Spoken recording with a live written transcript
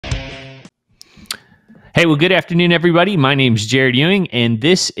Hey, well, good afternoon, everybody. My name's Jared Ewing, and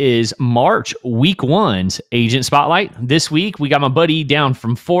this is March Week 1's Agent Spotlight. This week, we got my buddy down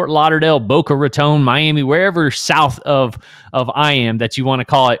from Fort Lauderdale, Boca Raton, Miami, wherever south of I am that you want to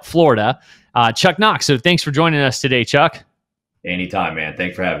call it, Florida, Chuck Knox. So thanks for joining us today, Chuck. Anytime, man.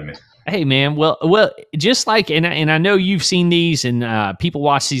 Thanks for having me. Hey, man. Well, just like, and I know you've seen these, and people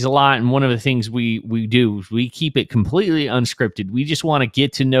watch these a lot. And one of the things we do is we keep it completely unscripted. We just want to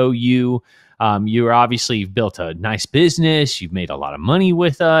get to know you. You've built a nice business. You've made a lot of money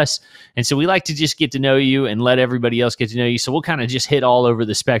with us. And so we like to just get to know you and let everybody else get to know you. So we'll kind of just hit all over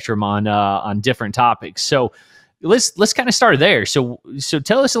the spectrum on different topics. So let's kind of start there. So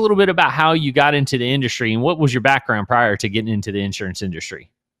tell us a little bit about how you got into the industry and what was your background prior to getting into the insurance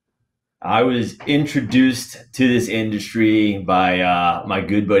industry? I was introduced to this industry by my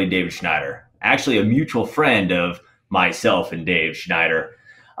good buddy, David Schneider, actually a mutual friend of myself and Dave Schneider.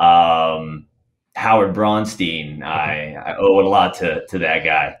 Howard Braunstein, I owe it a lot to that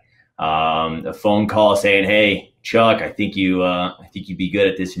guy. A phone call saying, "Hey, Chuck, I think you'd be good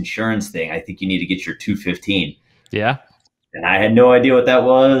at this insurance thing. I think you need to get your 215." Yeah. And I had no idea what that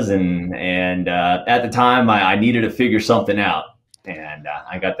was, and at the time, I needed to figure something out, and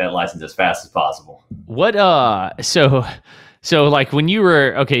I got that license as fast as possible. What so like when you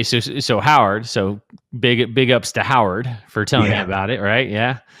were okay, so Howard, so big ups to Howard for telling me about it, right?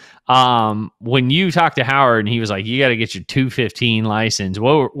 Yeah. When you talked to Howard and he was like, "You got to get your 215 license,"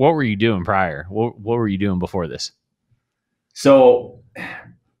 what were you doing prior? What were you doing before this? So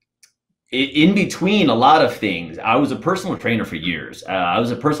in between a lot of things, I was a personal trainer for years. I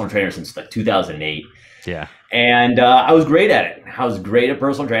was a personal trainer since like 2008. Yeah. And I was great at it. I was great at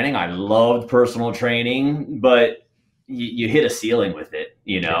personal training. I loved personal training, but you hit a ceiling with it,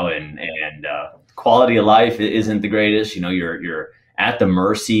 and quality of life isn't the greatest. You're at the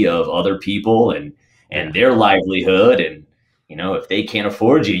mercy of other people and their livelihood. And, if they can't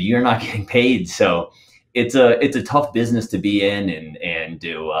afford you, you're not getting paid. So it's a tough business to be in and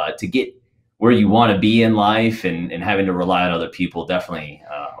to get where you want to be in life and having to rely on other people definitely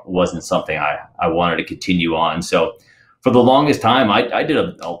wasn't something I wanted to continue on. So for the longest time, I did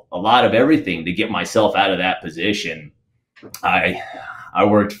a lot of everything to get myself out of that position. I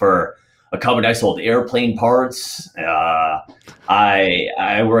worked for a company. I sold airplane parts.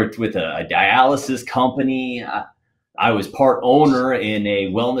 I worked with a dialysis company. I was part owner in a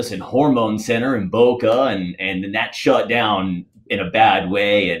wellness and hormone center in Boca, and that shut down in a bad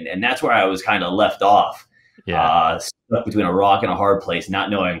way. And that's where I was kind of left off. Yeah. Stuck between a rock and a hard place, not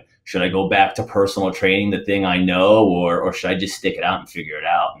knowing, should I go back to personal training, the thing I know, or should I just stick it out and figure it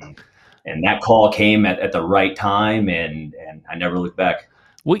out? And that call came at the right time, and I never looked back.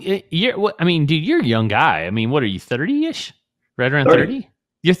 Well, dude, you're a young guy. I mean, what are you, 30-ish? Right around 30?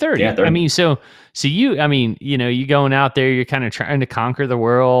 You're 30. Yeah, 30. I mean, so you going out there, you're kind of trying to conquer the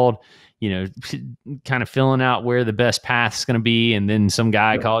world, kind of filling out where the best path's going to be. And then some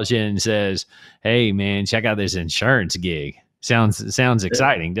guy calls you and says, "Hey, man, check out this insurance gig." Sounds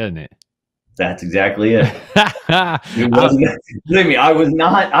exciting, doesn't it? That's exactly it. Believe me, I was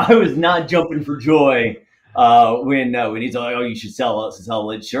not jumping for joy when he's like, "Oh, you should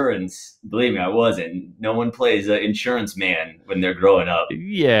sell insurance." Believe me, I wasn't. No one plays an insurance man when they're growing up.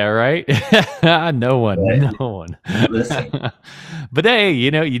 Yeah, right. No one. Listen, but hey,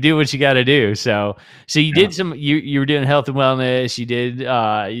 you do what you got to do. So you did you were doing health and wellness. You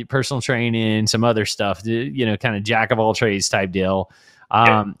did personal training, some other stuff. Kind of jack of all trades type deal.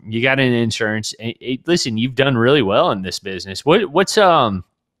 You got an insurance. Listen, you've done really well in this business. What's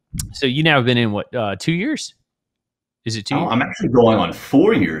so you now have been in what 2 years? Is it 2 years? I'm actually going on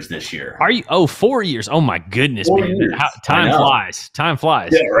 4 years this year. Are you? Oh, 4 years. Oh my goodness, 4 man. years. Time flies. Time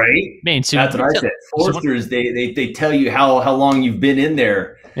flies. Yeah, right. Man, so that's what I said. Forsters, they tell you how long you've been in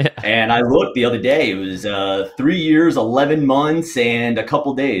there. Yeah. And I looked the other day. It was 3 years, 11 months, and a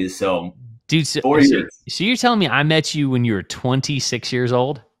couple days. So, dude, 4 years. So you're telling me I met you when you were 26 years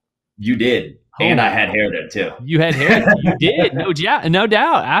old? You did. And I had hair there too. You had hair. You did. No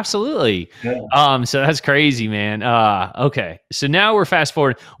doubt. Absolutely. Yeah. So that's crazy, man. Okay. So now we're fast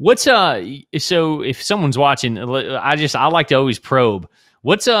forward. What's so if someone's watching, I like to always probe.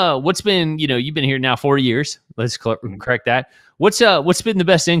 What's been, you've been here now 4 years. Let's correct that. What's been the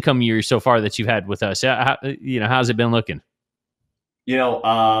best income year so far that you've had with us? How's it been looking?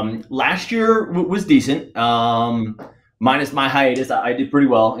 Last year was decent. Minus my hiatus, I did pretty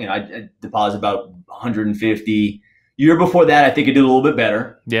well. I deposited about 150. Year before that, I think I did a little bit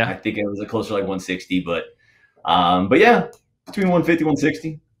better. Yeah, I think it was closer to like 160. But yeah, between 150,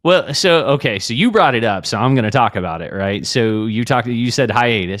 160. Well, so you brought it up, so I'm going to talk about it, right? So you said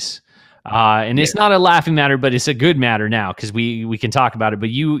hiatus. And it's not a laughing matter, but it's a good matter now because we can talk about it. But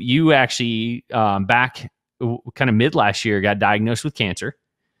you actually back kind of mid last year got diagnosed with cancer,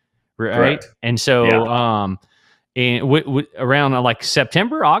 right? Correct. And so Yeah. and around like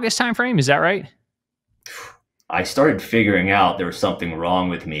September, August timeframe, is that right? I started figuring out there was something wrong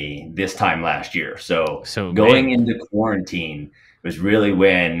with me this time last year. So Man, going into quarantine was really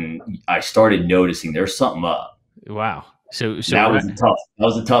when I started noticing there's something up. wow. So That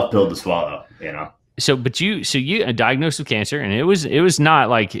was a tough pill to swallow, you know. but you diagnosed with cancer, and it was not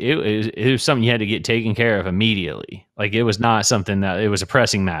like it was something you had to get taken care of immediately. Like it was not something that it was a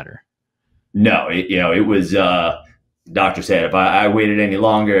pressing matter. No, it was. Doctor said if I waited any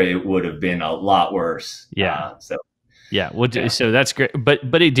longer, it would have been a lot worse. Yeah. So Yeah. Well, yeah. so that's great.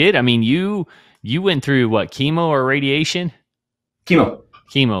 But it did. I mean, you went through what, chemo or radiation?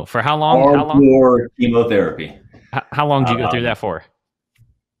 Chemo for how long? Hardcore chemotherapy. How long did you go through that for?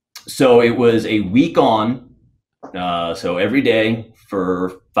 So it was a week on. So every day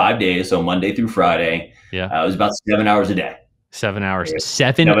for 5 days. So Monday through Friday. Yeah. It was about 7 hours a day. 7 hours. Yeah.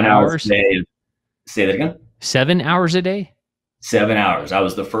 7 hours. A day. Say that again. 7 hours a day. 7 hours. I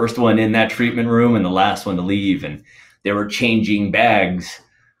was the first one in that treatment room and the last one to leave, and they were changing bags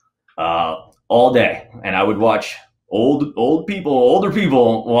all day. And I would watch older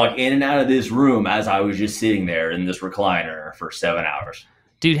people walk in and out of this room as I was just sitting there in this recliner for 7 hours.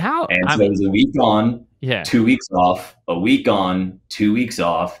 Dude, how? And so it was a week on, 2 weeks off, a week on, 2 weeks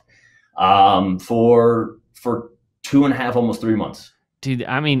off, for 2.5, almost 3 months. Dude,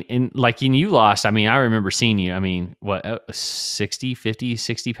 I mean, and you lost, I mean, I remember seeing you, I mean, what, 60, 50,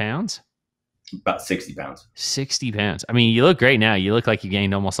 60 pounds? About 60 pounds. 60 pounds. I mean, you look great now. You look like you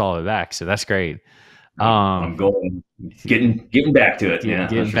gained almost all of it back. So that's great. I'm getting back to it.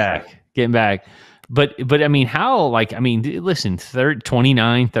 Getting back. But I mean, how, like, I mean, listen,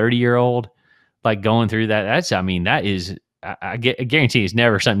 29, 30-year-old, like going through that, that is, I guarantee it's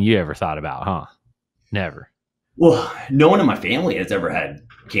never something you ever thought about, huh? Never. Well, no one in my family has ever had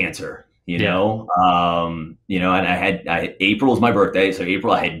cancer, you know, and April is my birthday. So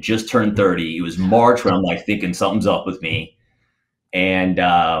April, I had just turned 30. It was March when I'm like thinking something's up with me. And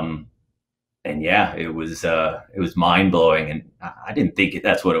yeah, it was mind blowing. And I didn't think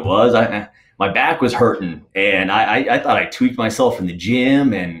that's what it was. My back was hurting, and I thought I tweaked myself in the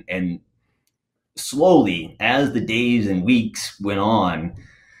gym, and slowly as the days and weeks went on,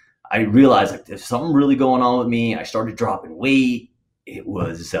 I realized like there's something really going on with me. I started dropping weight. It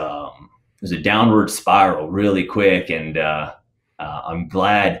was a downward spiral really quick. And I'm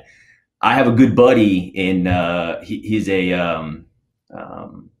glad I have a good buddy he's a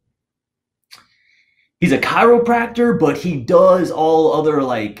chiropractor, but he does all other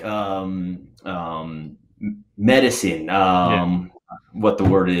like medicine. What the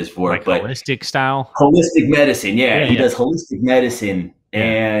word is for like it, but holistic style. Holistic medicine. Yeah. He does holistic medicine. Yeah.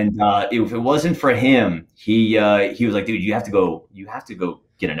 And if it wasn't for him, he was like, dude, you have to go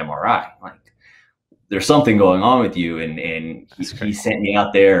get an MRI. Like there's something going on with you. And he sent me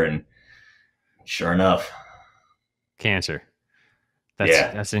out there, and sure enough, cancer.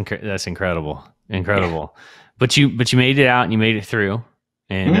 That's incredible. Yeah. But you made it out and you made it through,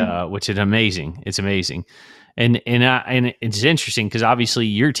 and which is amazing. It's amazing. And it's interesting because obviously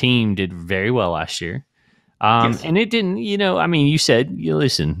your team did very well last year. Yes. And it didn't, I mean, you said,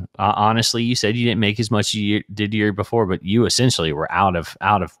 honestly, you said you didn't make as much as you did the year before, but you essentially were out of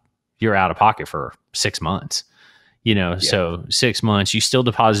pocket for 6 months, So 6 months, you still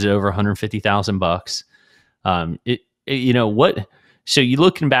deposited over $150,000. So you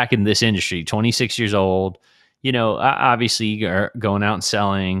looking back in this industry, 26 years old, obviously you're going out and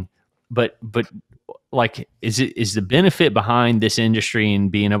selling, but like, is the benefit behind this industry and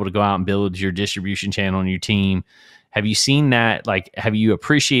being able to go out and build your distribution channel and your team? Have you seen that? Like, have you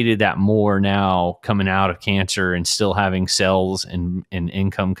appreciated that more now coming out of cancer and still having sales and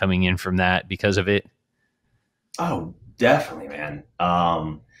income coming in from that because of it? Oh, definitely, man.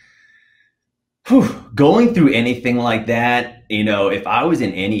 Going through anything like that, if I was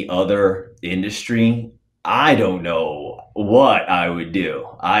in any other industry, I don't know what I would do.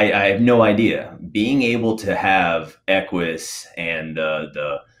 I have no idea. Being able to have Equus and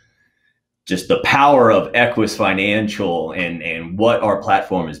just the power of Equus Financial and what our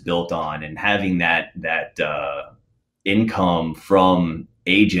platform is built on, and having that income from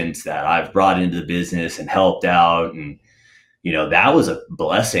agents that I've brought into the business and helped out, and that was a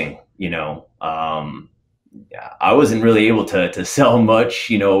blessing. I wasn't really able to sell much,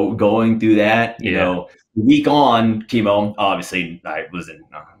 going through that, week on chemo, obviously I wasn't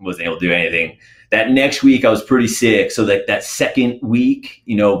able to do anything. That next week I was pretty sick. So that second week,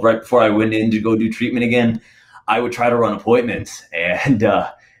 right before I went in to go do treatment again, I would try to run appointments, and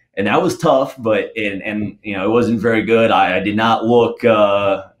that was tough, but and it wasn't very good. I did not look,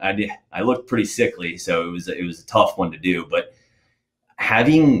 I looked pretty sickly. So it was a tough one to do, but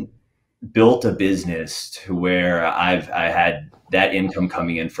having built a business to where I had that income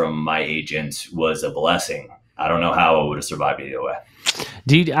coming in from my agents was a blessing. I don't know how I would have survived either way.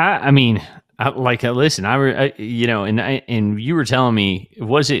 Dude, I mean, listen, and you were telling me,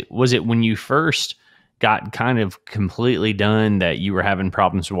 was it when you first got kind of completely done that you were having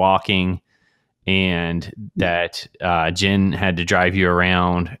problems walking, and that Jen had to drive you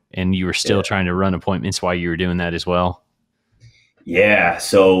around, and you were still trying to run appointments while you were doing that as well? Yeah.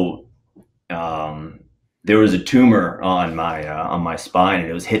 So there was a tumor on my spine, and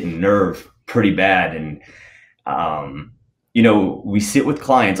it was hitting nerve pretty bad. And we sit with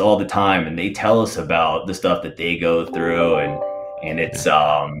clients all the time, and they tell us about the stuff that they go through, and it's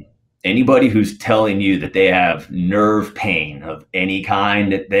anybody who's telling you that they have nerve pain of any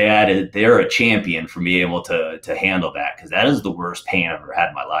kind, they're a champion for being able to handle that, because that is the worst pain I've ever had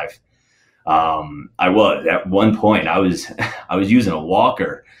in my life. I was at one point I was using a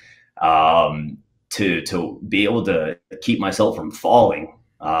walker to be able to keep myself from falling.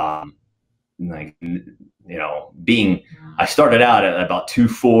 I started out at about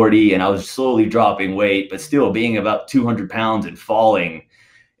 240, and I was slowly dropping weight, but still being about 200 pounds and falling,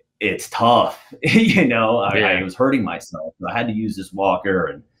 it's tough. I was hurting myself. So I had to use this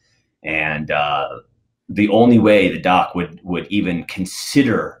walker, and the only way the doc would even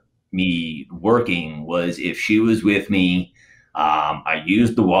consider me working was if she was with me. I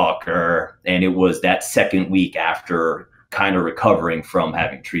used the walker, and it was that second week after kind of recovering from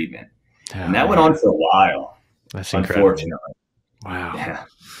having treatment. And that went on for a while. That's incredible. Unfortunately. Wow. Yeah.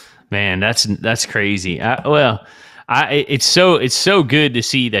 Man, that's crazy. It's so good to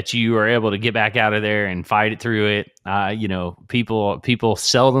see that you were able to get back out of there and fight it through it. People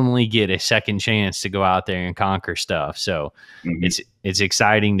seldomly get a second chance to go out there and conquer stuff. So it's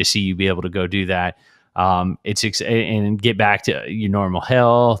exciting to see you be able to go do that. And get back to your normal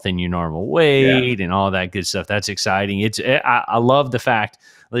health and your normal weight and all that good stuff. That's exciting. I love the fact,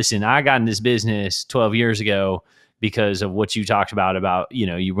 listen, I got in this business 12 years ago because of what you talked about,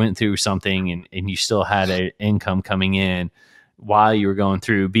 you went through something and you still had an income coming in while you were going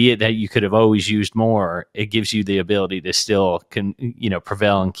through, be it that you could have always used more. It gives you the ability to still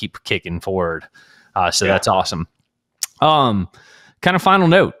prevail and keep kicking forward. So that's awesome. Kind of final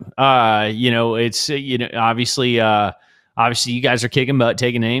note, it's, obviously you guys are kicking butt,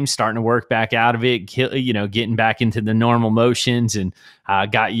 taking names, starting to work back out of it, getting back into the normal motions, and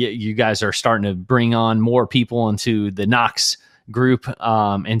you guys are starting to bring on more people into the Knox group.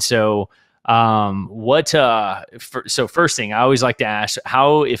 So first thing I always like to ask,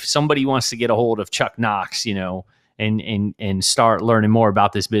 how, if somebody wants to get a hold of Chuck Knox, and start learning more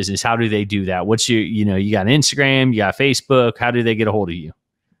about this business, how do they do that? What's you got Instagram, you got Facebook, how do they get a hold of you?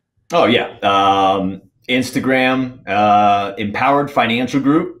 Oh yeah. Instagram, Empowered Financial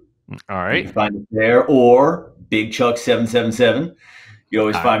Group. All right. You can find it there, or Big Chuck 777. You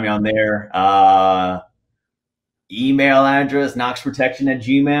always find me on there. Email address,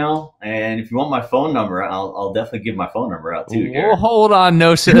 knoxprotection@gmail. And if you want my phone number, I'll definitely give my phone number out too. Well, hold on.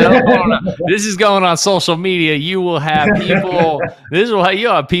 This is going on social media. You will have people,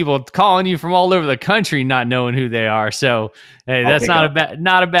 you'll have people calling you from all over the country not knowing who they are. So, hey, that's not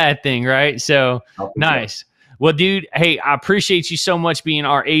a bad thing, right? So, nice. Well, dude, hey, I appreciate you so much being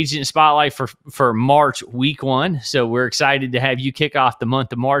our agent spotlight for March week 1. So we're excited to have you kick off the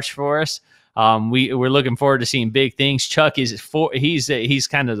month of March for us. We're looking forward to seeing big things. Chuck he's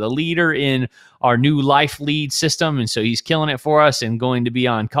kind of the leader in our new Life Lead system, and so he's killing it for us and going to be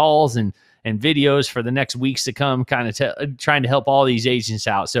on calls and videos for the next weeks to come, kind of trying to help all these agents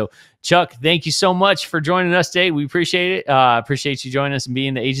out. So, Chuck, thank you so much for joining us today. We appreciate it. Appreciate you joining us and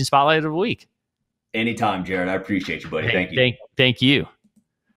being the agent spotlight of the week. Anytime, Jared. I appreciate you, buddy. Thank you. Thank you.